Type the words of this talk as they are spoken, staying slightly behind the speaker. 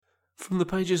From the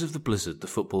pages of the Blizzard, the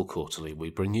Football Quarterly,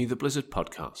 we bring you the Blizzard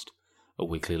Podcast, a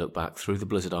weekly look back through the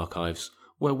Blizzard archives,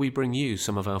 where we bring you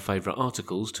some of our favourite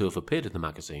articles to have appeared in the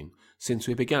magazine since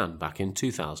we began back in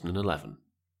 2011.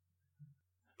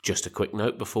 Just a quick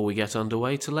note before we get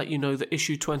underway to let you know that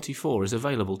issue 24 is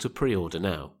available to pre-order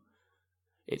now.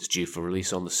 It's due for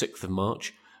release on the 6th of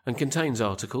March and contains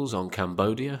articles on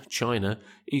Cambodia, China,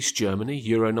 East Germany,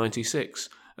 Euro 96,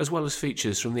 as well as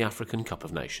features from the African Cup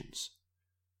of Nations.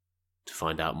 To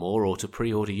find out more or to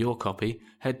pre-order your copy,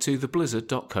 head to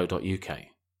theblizzard.co.uk.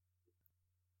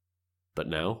 But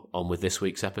now, on with this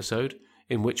week's episode,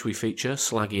 in which we feature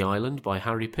Slaggy Island by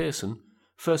Harry Pearson,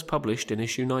 first published in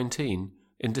issue 19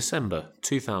 in December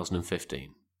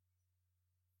 2015.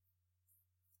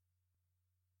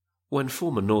 When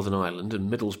former Northern Ireland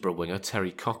and Middlesbrough winger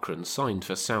Terry Cochrane signed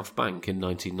for South Bank in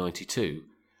 1992,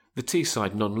 the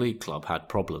Teesside non-league club had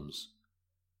problems.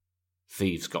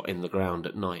 Thieves got in the ground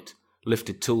at night,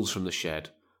 lifted tools from the shed,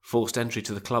 forced entry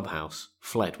to the clubhouse,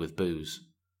 fled with booze.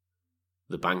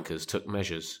 The bankers took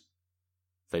measures.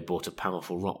 They bought a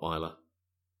powerful Rottweiler.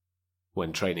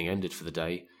 When training ended for the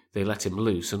day, they let him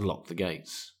loose and locked the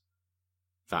gates.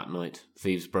 That night,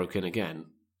 thieves broke in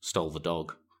again, stole the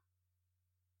dog.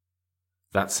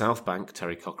 "That's South Bank,"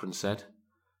 Terry Cochrane said.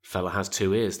 "Fella has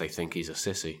 2 ears, they think he's a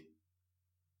sissy."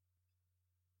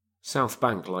 South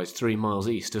Bank lies 3 miles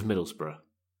east of Middlesbrough.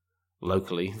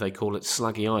 Locally, they call it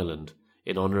Slaggy Island,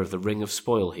 in honour of the ring of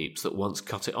spoil heaps that once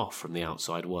cut it off from the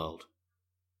outside world.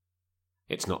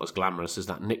 It's not as glamorous as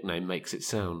that nickname makes it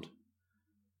sound.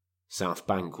 South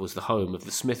Bank was the home of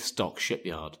the Smith's Dock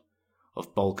shipyard,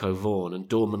 of Bolko Vaughan and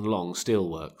Dorman Long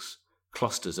steelworks,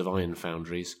 clusters of iron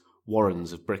foundries,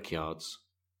 warrens of brickyards.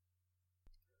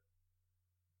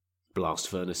 Blast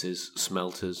furnaces,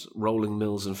 smelters, rolling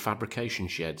mills and fabrication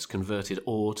sheds converted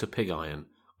ore to pig iron,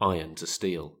 iron to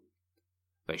steel.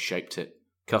 They shaped it,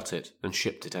 cut it, and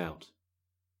shipped it out.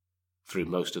 Through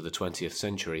most of the 20th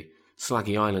century,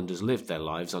 Slaggy Islanders lived their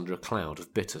lives under a cloud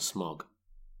of bitter smog.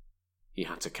 You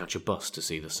had to catch a bus to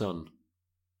see the sun.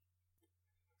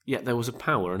 Yet there was a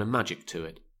power and a magic to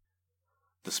it.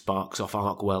 The sparks off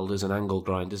arc welders and angle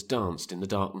grinders danced in the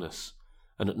darkness,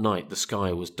 and at night the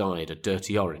sky was dyed a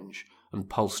dirty orange and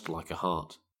pulsed like a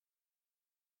heart.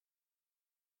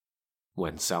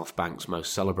 When South Bank's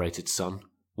most celebrated son,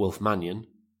 Wolf Mannion,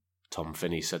 Tom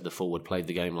Finney said the forward played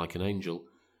the game like an angel,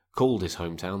 called his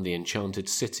hometown the Enchanted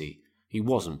City, he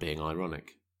wasn't being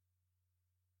ironic.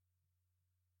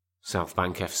 South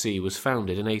Bank FC was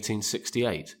founded in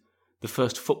 1868, the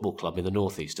first football club in the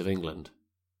northeast of England.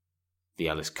 The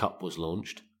Ellis Cup was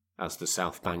launched, as the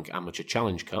South Bank Amateur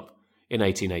Challenge Cup, in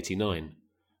 1889,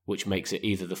 which makes it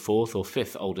either the 4th or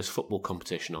 5th oldest football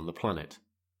competition on the planet.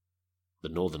 The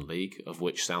Northern League, of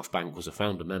which South Bank was a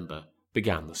founder member,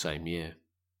 began the same year.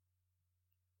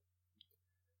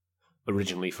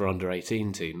 Originally for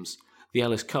under-18 teams, the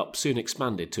Ellis Cup soon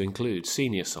expanded to include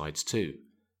senior sides too,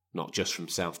 not just from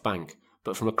South Bank,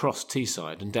 but from across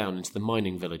Teesside and down into the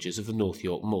mining villages of the North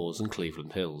York Moors and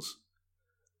Cleveland Hills.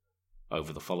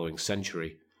 Over the following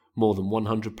century, more than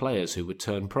 100 players who would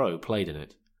turn pro played in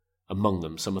it, among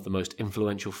them some of the most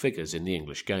influential figures in the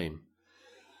English game.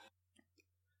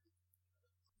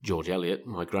 George Eliot,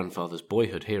 my grandfather's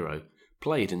boyhood hero,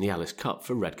 played in the Ellis Cup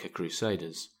for Redcar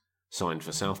Crusaders, signed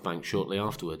for South Bank shortly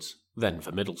afterwards, then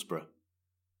for Middlesbrough.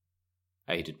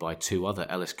 Aided by 2 other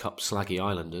Ellis Cup Slaggy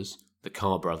Islanders, the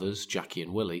Carr brothers, Jackie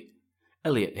and Willie,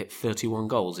 Eliot hit 31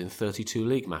 goals in 32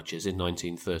 league matches in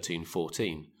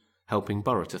 1913-14, helping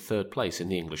Borough to 3rd place in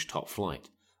the English top flight,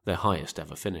 their highest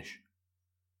ever finish.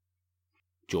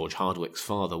 George Hardwick's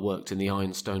father worked in the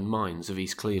ironstone mines of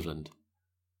East Cleveland,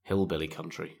 hillbilly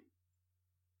country.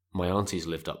 My aunties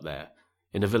lived up there,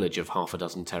 in a village of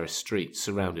 6 terraced streets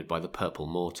surrounded by the purple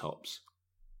moor tops.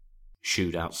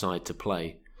 Shooed outside to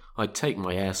play, I'd take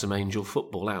my Ayrsham Angel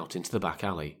football out into the back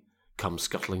alley, come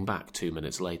scuttling back 2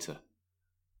 minutes later.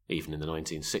 Even in the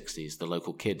 1960s, the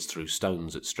local kids threw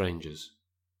stones at strangers.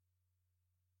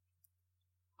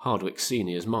 Hardwick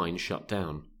Senior's mine shut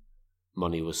down.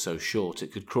 Money was so short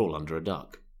it could crawl under a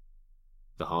duck.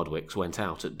 The Hardwicks went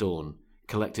out at dawn,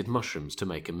 collected mushrooms to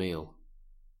make a meal.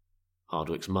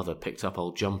 Hardwick's mother picked up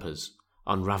old jumpers,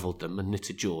 unravelled them and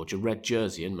knitted George a red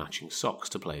jersey and matching socks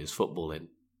to play his football in.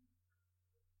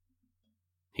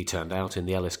 He turned out in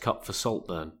the Ellis Cup for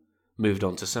Saltburn, moved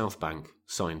on to South Bank,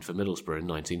 signed for Middlesbrough in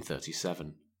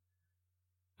 1937.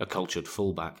 A cultured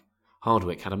fullback,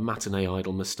 Hardwick had a matinee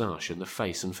idol moustache and the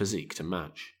face and physique to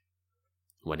match.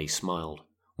 When he smiled,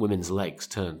 women's legs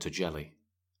turned to jelly.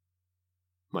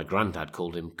 My granddad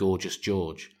called him Gorgeous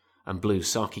George, and blew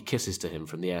Saki kisses to him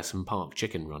from the Ayrsham Park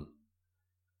chicken run.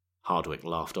 Hardwick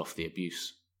laughed off the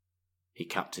abuse. He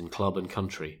captained club and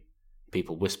country.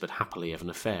 People whispered happily of an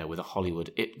affair with a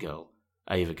Hollywood it girl,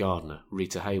 Ava Gardner,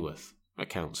 Rita Hayworth.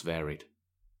 Accounts varied.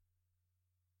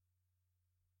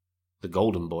 The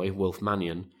golden boy, Wilf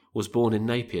Mannion, was born in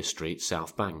Napier Street,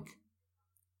 South Bank.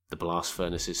 The blast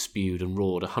furnaces spewed and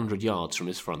roared 100 yards from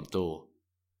his front door.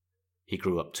 He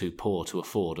grew up too poor to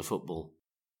afford a football.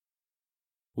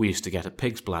 We used to get a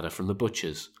pig's bladder from the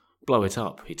butcher's. Blow it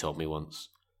up, he told me once.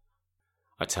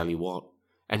 I tell you what,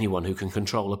 anyone who can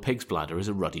control a pig's bladder is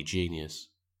a ruddy genius.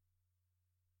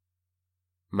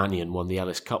 Mannion won the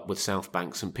Ellis Cup with South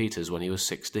Bank St Peters when he was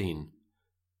 16.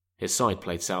 His side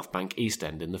played South Bank East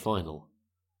End in the final.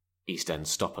 East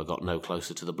End's stopper got no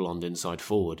closer to the blonde inside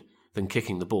forward than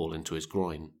kicking the ball into his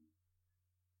groin.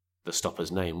 The stopper's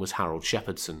name was Harold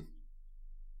Shepherdson.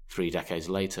 3 decades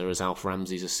later, as Alf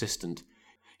Ramsey's assistant,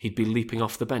 he'd be leaping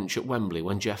off the bench at Wembley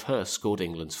when Geoff Hurst scored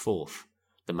England's 4th,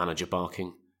 the manager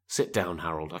barking, "Sit down,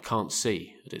 Harold, I can't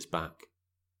see," at his back.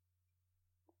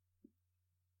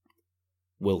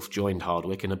 Wilf joined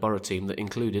Hardwick in a borough team that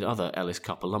included other Ellis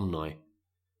Cup alumni.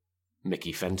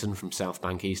 Mickey Fenton from South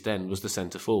Bank East End was the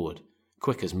centre forward,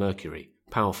 quick as Mercury,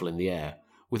 powerful in the air,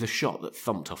 with a shot that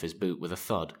thumped off his boot with a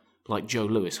thud, like Joe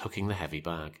Lewis hooking the heavy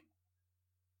bag.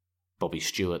 Bobby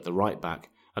Stewart, the right back,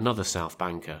 another South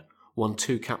Banker, won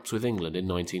 2 caps with England in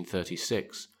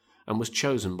 1936 and was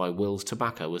chosen by Will's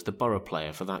Tobacco as the borough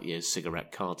player for that year's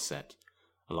cigarette card set,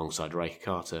 alongside Ray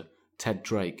Carter, Ted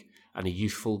Drake and a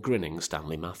youthful, grinning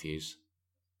Stanley Matthews.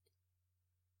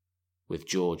 With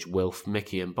George, Wilf,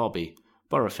 Mickey and Bobby,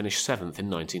 Borough finished 7th in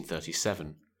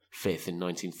 1937, 5th in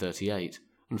 1938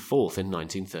 and 4th in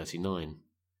 1939.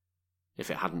 If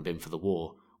it hadn't been for the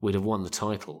war, we'd have won the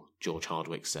title, George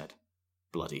Hardwick said.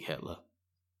 Bloody Hitler.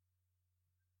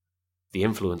 The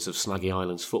influence of Slaggy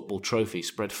Island's football trophy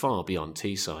spread far beyond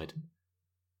Teesside.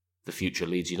 The future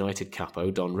Leeds United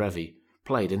capo Don Revie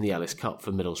played in the Ellis Cup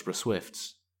for Middlesbrough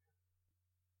Swifts.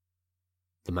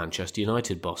 The Manchester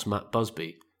United boss Matt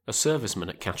Busby, a serviceman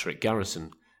at Catterick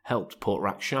Garrison, helped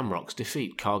Portrack Shamrocks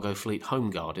defeat Cargo Fleet Home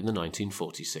Guard in the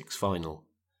 1946 final.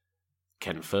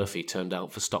 Ken Furphy turned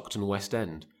out for Stockton West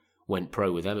End, went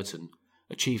pro with Everton,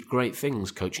 achieved great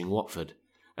things coaching Watford,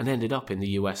 and ended up in the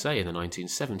USA in the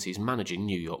 1970s managing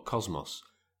New York Cosmos,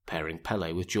 pairing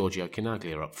Pele with Giorgio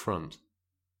Chinaglia up front.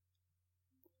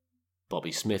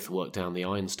 Bobby Smith worked down the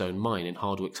ironstone mine in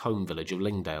Hardwick's home village of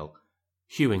Lingdale,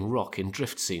 hewing rock in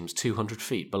drift seams 200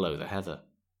 feet below the heather.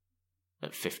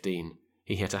 At 15,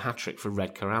 he hit a hat-trick for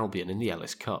Redcar Albion in the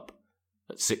Ellis Cup.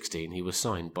 At 16, he was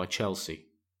signed by Chelsea.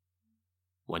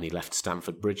 When he left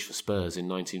Stamford Bridge for Spurs in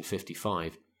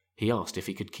 1955, he asked if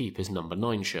he could keep his number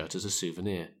 9 shirt as a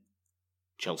souvenir.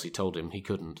 Chelsea told him he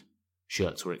couldn't.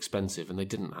 Shirts were expensive and they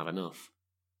didn't have enough.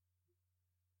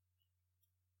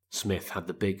 Smith had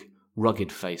the big,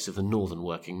 rugged face of the northern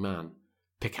working man,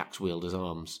 pickaxe-wielders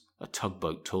arms, a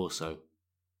tugboat torso.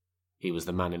 He was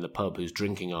the man in the pub whose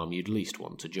drinking arm you'd least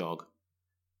want to jog.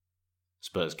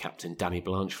 Spurs captain Danny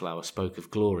Blanchflower spoke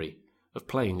of glory, of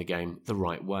playing the game the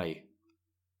right way.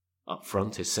 Up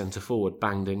front, his centre-forward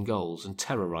banged in goals and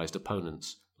terrorised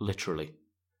opponents, literally.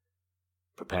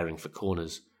 Preparing for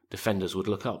corners, defenders would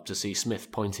look up to see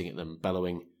Smith pointing at them,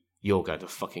 bellowing, "You're going to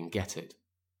fucking get it."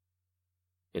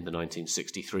 In the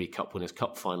 1963 Cup Winners'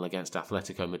 Cup final against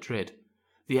Atletico Madrid,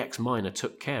 the ex-miner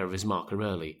took care of his marker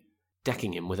early,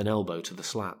 decking him with an elbow to the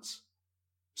slats.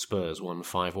 Spurs won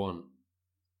 5-1.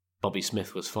 Bobby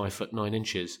Smith was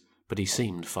 5'9", but he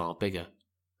seemed far bigger.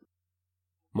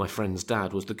 My friend's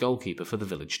dad was the goalkeeper for the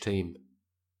village team.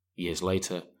 Years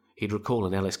later, he'd recall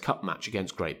an Ellis Cup match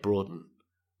against Great Broughton,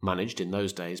 managed in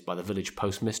those days by the village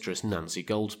postmistress Nancy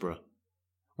Goldsborough,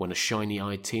 when a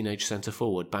shiny-eyed teenage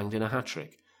centre-forward banged in a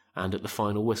hat-trick and at the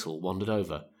final whistle wandered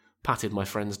over, patted my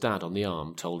friend's dad on the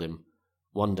arm, told him,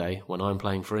 "One day, when I'm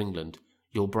playing for England,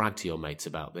 you'll brag to your mates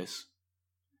about this."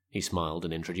 He smiled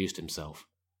and introduced himself.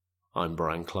 "I'm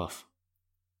Brian Clough."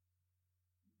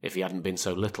 "If he hadn't been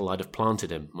so little, I'd have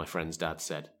planted him," my friend's dad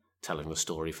said, telling the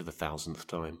story for the 1000th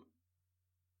time.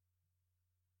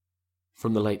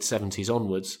 From the late 70s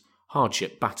onwards,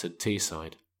 hardship battered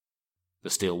Teesside. The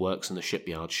steelworks and the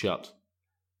shipyard shut.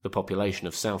 The population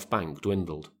of South Bank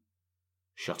dwindled.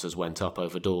 Shutters went up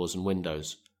over doors and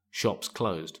windows. Shops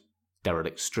closed.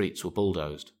 Derelict streets were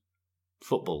bulldozed.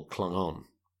 Football clung on,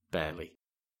 barely.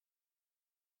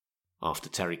 After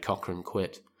Terry Cochrane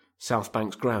quit, South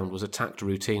Bank's ground was attacked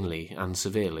routinely and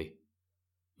severely.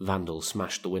 Vandals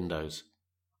smashed the windows.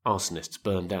 Arsonists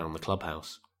burned down the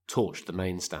clubhouse, torched the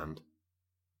main stand.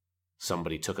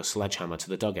 Somebody took a sledgehammer to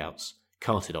the dugouts,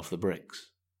 carted off the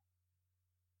bricks.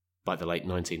 By the late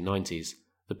 1990s,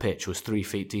 The pitch was 3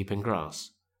 feet deep in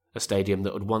grass. A stadium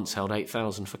that had once held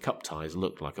 8,000 for cup ties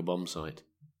looked like a bomb site.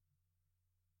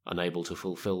 Unable to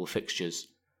fulfil fixtures,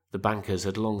 the bankers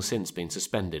had long since been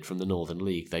suspended from the Northern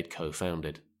League they'd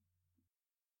co-founded.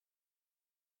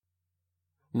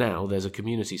 Now there's a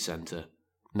community centre,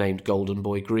 named Golden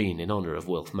Boy Green in honour of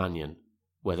Wilf Mannion,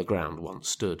 where the ground once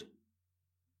stood.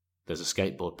 There's a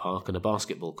skateboard park and a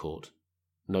basketball court.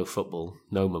 No football,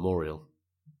 no memorial.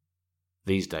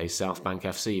 These days South Bank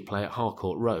FC play at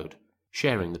Harcourt Road,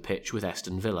 sharing the pitch with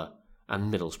Aston Villa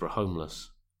and Middlesbrough Homeless.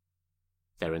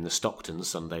 They're in the Stockton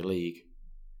Sunday League.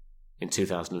 In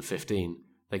 2015,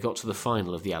 they got to the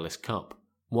final of the Alice Cup,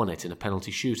 won it in a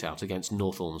penalty shootout against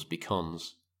North Ormsby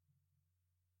Cons.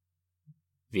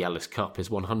 The Alice Cup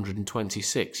is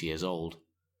 126 years old.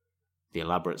 The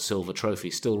elaborate silver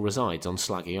trophy still resides on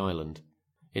Slaggy Island,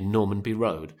 in Normanby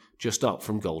Road, just up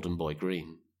from Golden Boy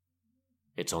Green.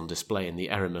 It's on display in the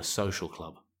Erimus Social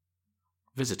Club.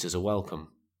 Visitors are welcome.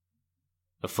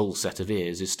 A full set of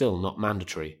ears is still not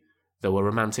mandatory, though a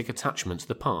romantic attachment to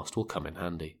the past will come in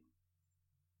handy.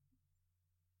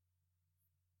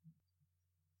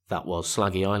 That was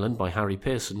Slaggy Island by Harry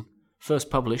Pearson, first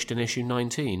published in issue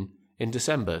 19 in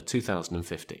December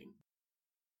 2015.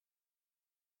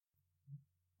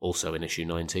 Also in issue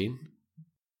 19,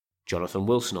 Jonathan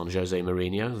Wilson on Jose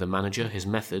Mourinho, the manager, his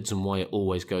methods and why it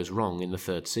always goes wrong in the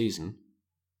 3rd season.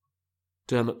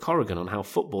 Dermot Corrigan on how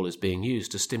football is being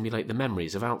used to stimulate the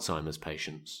memories of Alzheimer's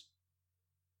patients.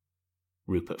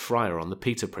 Rupert Fryer on the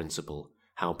Peter Principle,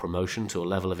 how promotion to a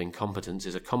level of incompetence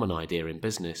is a common idea in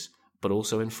business, but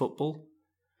also in football.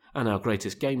 And our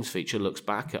Greatest Games feature looks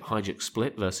back at Hajduk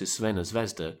Split versus Crvena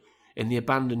Zvezda in the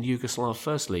abandoned Yugoslav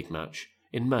First League match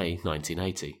in May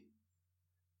 1980.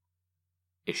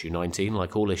 Issue 19,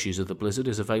 like all issues of The Blizzard,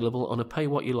 is available on a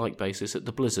pay-what-you-like basis at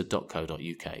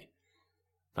theblizzard.co.uk.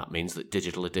 That means that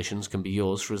digital editions can be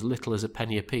yours for as little as a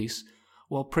penny apiece,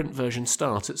 while print versions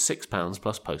start at £6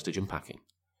 plus postage and packing.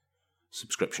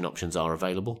 Subscription options are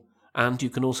available, and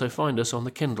you can also find us on the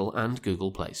Kindle and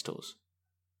Google Play stores.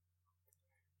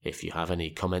 If you have any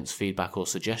comments, feedback or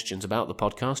suggestions about the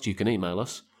podcast, you can email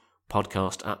us,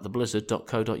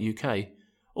 podcast@theblizzard.co.uk,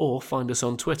 or find us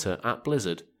on Twitter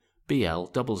 @Blizzard,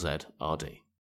 BLZZRD.